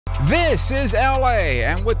This is LA,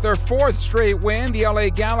 and with their fourth straight win, the LA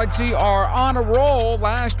Galaxy are on a roll.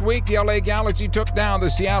 Last week, the LA Galaxy took down the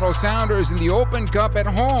Seattle Sounders in the Open Cup at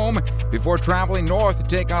home before traveling north to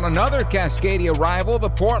take on another Cascadia rival, the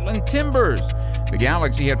Portland Timbers. The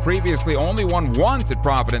Galaxy had previously only won once at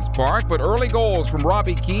Providence Park, but early goals from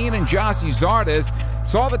Robbie Keane and Gyasi Zardes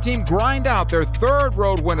saw the team grind out their third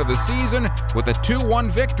road win of the season with a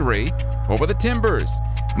 2-1 victory over the Timbers.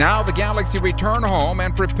 Now the Galaxy return home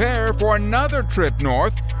and prepare for another trip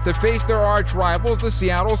north to face their arch rivals, the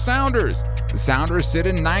Seattle Sounders. The Sounders sit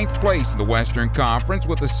in ninth place in the Western Conference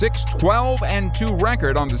with a 6-12-2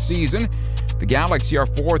 record on the season. The Galaxy are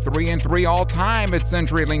 4-3-3 all-time at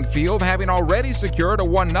CenturyLink Field, having already secured a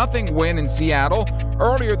 1-0 win in Seattle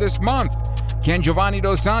earlier this month. Can Giovanni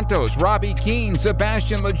Dos Santos, Robbie Keane,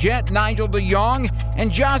 Sebastian Lletget, Nigel de Jong,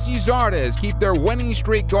 and Gyasi Zardes keep their winning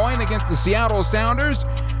streak going against the Seattle Sounders?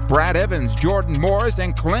 Brad Evans, Jordan Morris,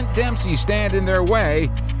 and Clint Dempsey stand in their way.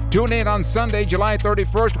 Tune in on Sunday, July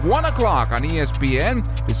 31st, 1 o'clock on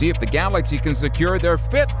ESPN to see if the Galaxy can secure their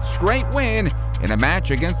fifth straight win in a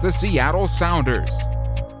match against the Seattle Sounders.